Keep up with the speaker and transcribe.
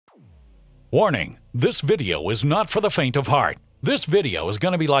Warning, this video is not for the faint of heart. This video is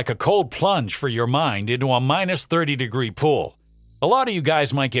going to be like a cold plunge for your mind into a minus 30-degree pool. A lot of you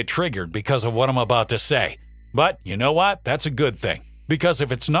guys might get triggered because of what I'm about to say. But you know what? That's a good thing. Because if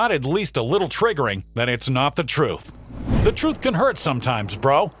it's not at least a little triggering, then it's not the truth. The truth can hurt sometimes,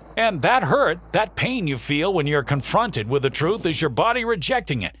 bro. And that hurt, that pain you feel when you're confronted with the truth is your body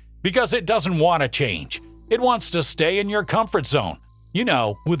rejecting it because it doesn't want to change. It wants to stay in your comfort zone. You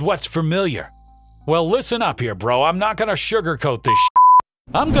know, with what's familiar. Well, listen up here, bro. I'm not gonna sugarcoat this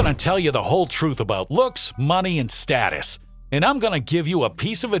shit. I'm gonna tell you the whole truth about looks, money, and status. And I'm gonna give you a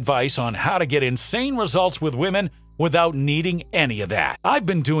piece of advice on how to get insane results with women without needing any of that. I've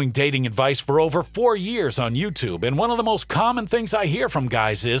been doing dating advice for over 4 years on YouTube, and one of the most common things I hear from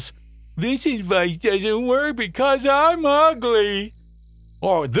guys is, "This advice doesn't work because I'm ugly."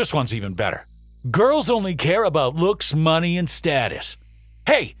 Or this one's even better. "Girls only care about looks, money, and status."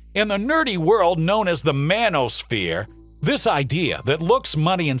 Hey, in the nerdy world known as the manosphere, this idea that looks,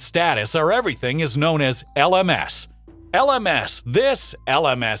 money, and status are everything is known as LMS. LMS this,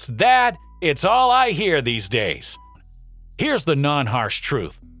 LMS that, it's all I hear these days. Here's the non-harsh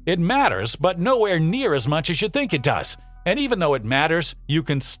truth. It matters, but nowhere near as much as you think it does. And even though it matters, you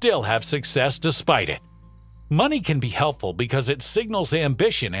can still have success despite it. Money can be helpful because it signals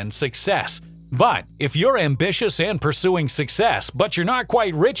ambition and success. But if you're ambitious and pursuing success, but you're not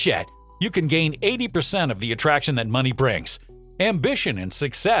quite rich yet, you can gain 80% of the attraction that money brings. Ambition and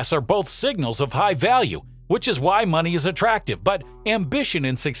success are both signals of high value, which is why money is attractive, but ambition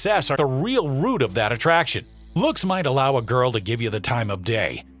and success are the real root of that attraction. Looks might allow a girl to give you the time of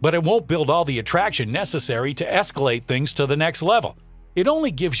day, but it won't build all the attraction necessary to escalate things to the next level. It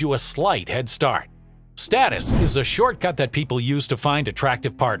only gives you a slight head start. Status is a shortcut that people use to find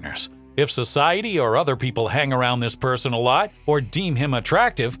attractive partners. If society or other people hang around this person a lot or deem him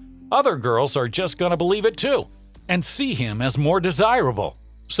attractive, other girls are just gonna believe it too and see him as more desirable.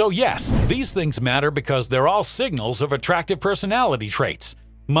 So yes, these things matter because they're all signals of attractive personality traits.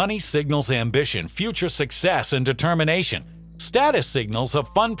 Money signals ambition, future success, and determination. Status signals a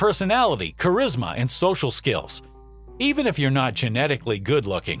fun personality, charisma, and social skills. Even if you're not genetically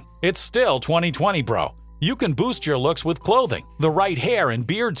good-looking, it's still 2020, bro. You can boost your looks with clothing, the right hair and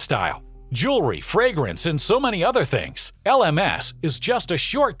beard style, jewelry, fragrance, and so many other things. LMS is just a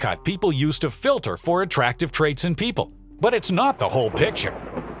shortcut people use to filter for attractive traits in people, but it's not the whole picture.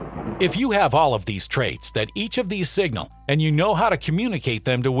 If you have all of these traits that each of these signal and you know how to communicate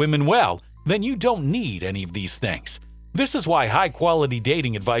them to women well, then you don't need any of these things. This is why high-quality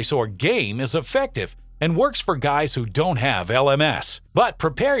dating advice or game is effective and works for guys who don't have LMS. But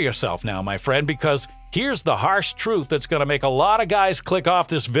prepare yourself now, my friend, because here's the harsh truth that's going to make a lot of guys click off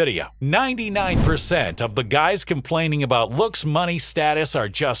this video. 99% of the guys complaining about looks, money, status are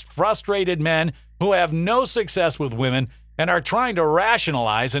just frustrated men who have no success with women and are trying to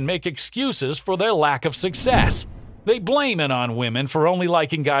rationalize and make excuses for their lack of success. They blame it on women for only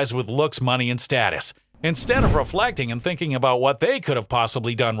liking guys with looks, money, and status, instead of reflecting and thinking about what they could have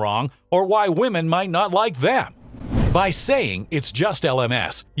possibly done wrong or why women might not like them. By saying it's just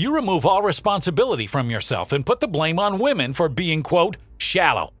LMS, you remove all responsibility from yourself and put the blame on women for being, quote,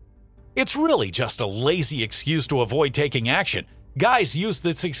 shallow. It's really just a lazy excuse to avoid taking action. Guys use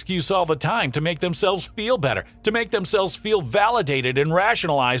this excuse all the time to make themselves feel better, to make themselves feel validated and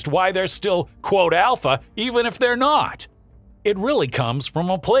rationalized why they're still, quote, alpha, even if they're not. It really comes from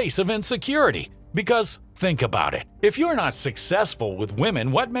a place of insecurity. Because think about it. If you're not successful with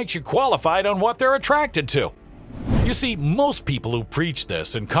women, what makes you qualified on what they're attracted to? You see, most people who preach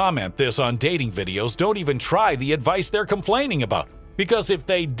this and comment this on dating videos don't even try the advice they're complaining about, because if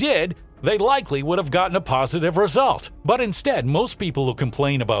they did, they likely would have gotten a positive result. But instead, most people who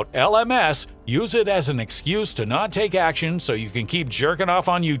complain about LMS use it as an excuse to not take action so you can keep jerking off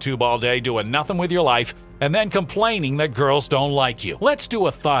on YouTube all day doing nothing with your life and then complaining that girls don't like you. Let's do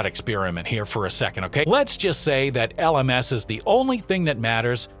a thought experiment here for a second, okay? Let's just say that LMS is the only thing that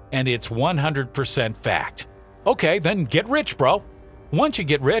matters and it's 100% fact. Okay, then get rich, bro. Once you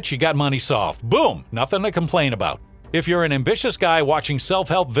get rich, you got money solved. Boom, nothing to complain about. If you're an ambitious guy watching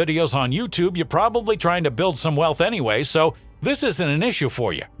self-help videos on YouTube, you're probably trying to build some wealth anyway, so this isn't an issue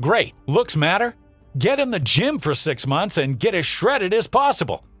for you. Great. Looks matter? Get in the gym for 6 months and get as shredded as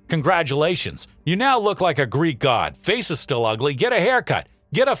possible. Congratulations. You now look like a Greek god. Face is still ugly. Get a haircut.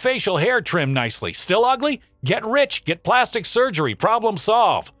 Get a facial hair trimmed nicely. Still ugly? Get rich. Get plastic surgery. Problem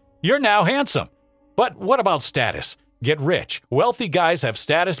solved. You're now handsome. But what about status? Get rich. Wealthy guys have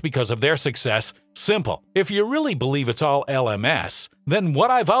status because of their success. Simple. If you really believe it's all LMS, then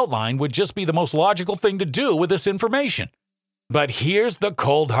what I've outlined would just be the most logical thing to do with this information. But here's the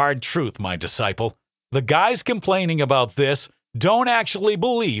cold hard truth, my disciple. The guys complaining about this don't actually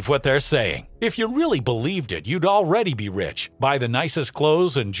believe what they're saying. If you really believed it, you'd already be rich, buy the nicest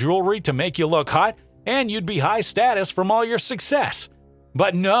clothes and jewelry to make you look hot, and you'd be high status from all your success.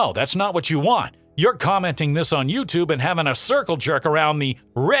 But no, that's not what you want. You're commenting this on YouTube and having a circle jerk around the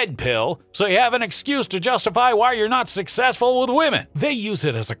red pill so you have an excuse to justify why you're not successful with women. They use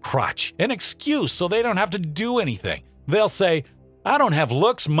it as a crutch, an excuse so they don't have to do anything. They'll say, I don't have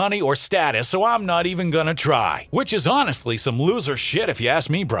looks, money, or status, so I'm not even gonna try. Which is honestly some loser shit if you ask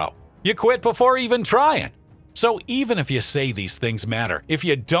me, bro. You quit before even trying. So even if you say these things matter, if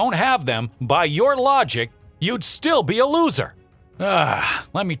you don't have them, by your logic, you'd still be a loser.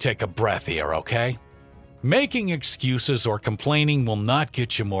 Let me take a breath here, okay? Making excuses or complaining will not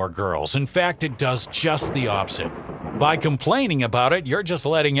get you more girls. In fact, it does just the opposite. By complaining about it, you're just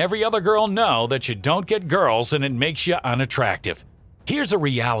letting every other girl know that you don't get girls and it makes you unattractive. Here's a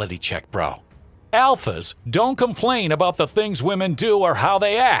reality check, bro. Alphas don't complain about the things women do or how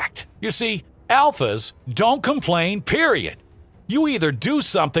they act. You see, alphas don't complain, period. You either do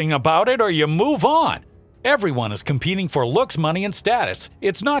something about it or you move on. Everyone is competing for looks, money, and status.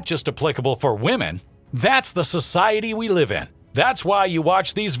 It's not just applicable for women. That's the society we live in. That's why you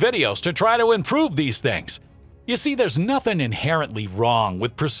watch these videos, to try to improve these things. You see, there's nothing inherently wrong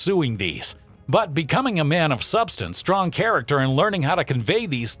with pursuing these. But becoming a man of substance, strong character, and learning how to convey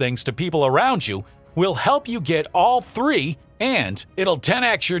these things to people around you will help you get all three, and it'll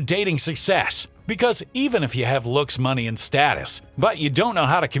 10x your dating success. Because even if you have looks, money, and status, but you don't know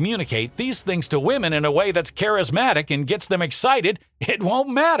how to communicate these things to women in a way that's charismatic and gets them excited, it won't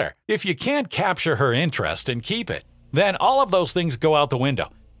matter. If you can't capture her interest and keep it, then all of those things go out the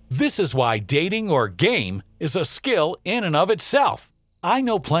window. This is why dating or game is a skill in and of itself. I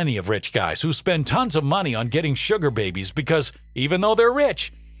know plenty of rich guys who spend tons of money on getting sugar babies because, even though they're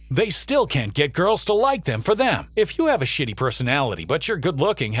rich, they still can't get girls to like them for them. If you have a shitty personality, but you're good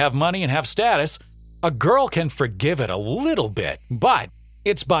looking, have money, and have status, a girl can forgive it a little bit, but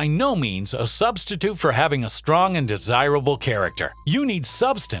it's by no means a substitute for having a strong and desirable character. You need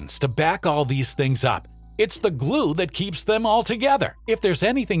substance to back all these things up. It's the glue that keeps them all together. If there's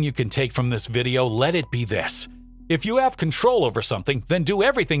anything you can take from this video, let it be this. If you have control over something, then do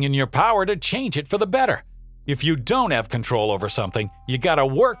everything in your power to change it for the better. If you don't have control over something, you gotta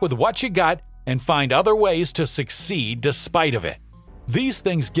work with what you got and find other ways to succeed despite of it. These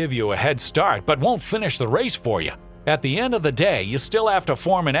things give you a head start but won't finish the race for you. At the end of the day, you still have to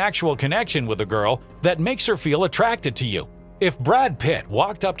form an actual connection with a girl that makes her feel attracted to you. If Brad Pitt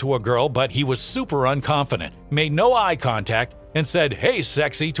walked up to a girl but he was super unconfident, made no eye contact, and said, "Hey,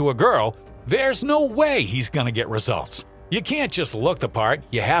 sexy," to a girl, there's no way he's gonna get results. You can't just look the part,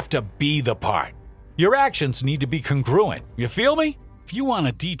 you have to be the part. Your actions need to be congruent, you feel me? If you want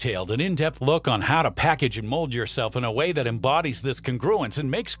a detailed and in-depth look on how to package and mold yourself in a way that embodies this congruence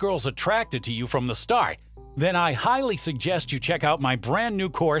and makes girls attracted to you from the start, then I highly suggest you check out my brand new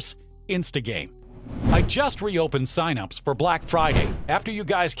course, Instagame. I just reopened signups for Black Friday after you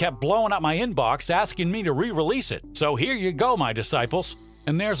guys kept blowing up my inbox asking me to re-release it. So here you go, my disciples.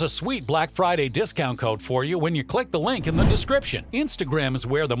 And there's a sweet Black Friday discount code for you when you click the link in the description. Instagram is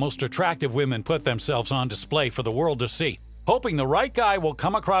where the most attractive women put themselves on display for the world to see, hoping the right guy will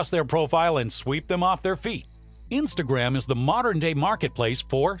come across their profile and sweep them off their feet. Instagram is the modern-day marketplace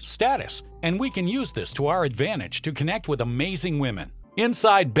for status, and we can use this to our advantage to connect with amazing women.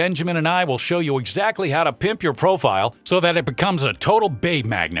 Inside, Benjamin and I will show you exactly how to pimp your profile so that it becomes a total babe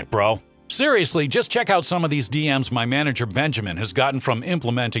magnet, bro. Seriously, just check out some of these DMs my manager Benjamin has gotten from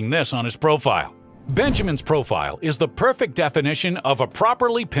implementing this on his profile. Benjamin's profile is the perfect definition of a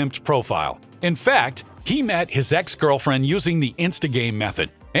properly pimped profile. In fact, he met his ex-girlfriend using the Instagame method,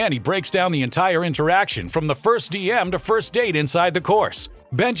 and he breaks down the entire interaction from the first DM to first date inside the course.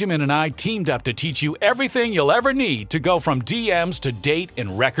 Benjamin and I teamed up to teach you everything you'll ever need to go from DMs to date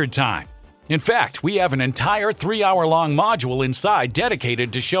in record time. In fact, we have an entire 3-hour-long module inside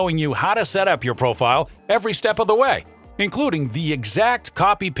dedicated to showing you how to set up your profile every step of the way, including the exact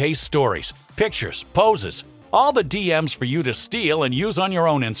copy-paste stories, pictures, poses, all the DMs for you to steal and use on your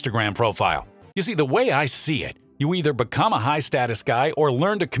own Instagram profile. You see, the way I see it, you either become a high-status guy or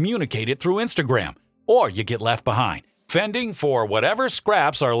learn to communicate it through Instagram, or you get left behind, fending for whatever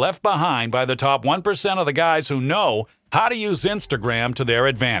scraps are left behind by the top 1% of the guys who know how to use Instagram to their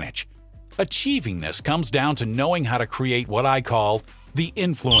advantage. Achieving this comes down to knowing how to create what I call the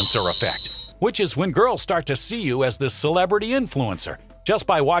influencer effect, which is when girls start to see you as this celebrity influencer just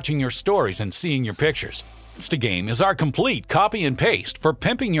by watching your stories and seeing your pictures. Instagame is our complete copy and paste for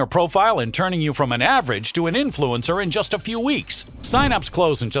pimping your profile and turning you from an average to an influencer in just a few weeks. Sign-ups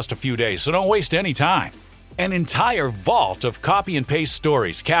close in just a few days, so don't waste any time. An entire vault of copy and paste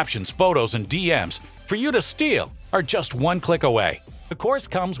stories, captions, photos, and DMs for you to steal are just one click away. The course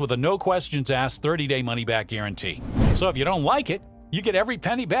comes with a no questions asked 30-day money-back guarantee. So if you don't like it, you get every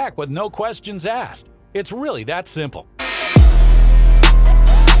penny back with no questions asked. It's really that simple.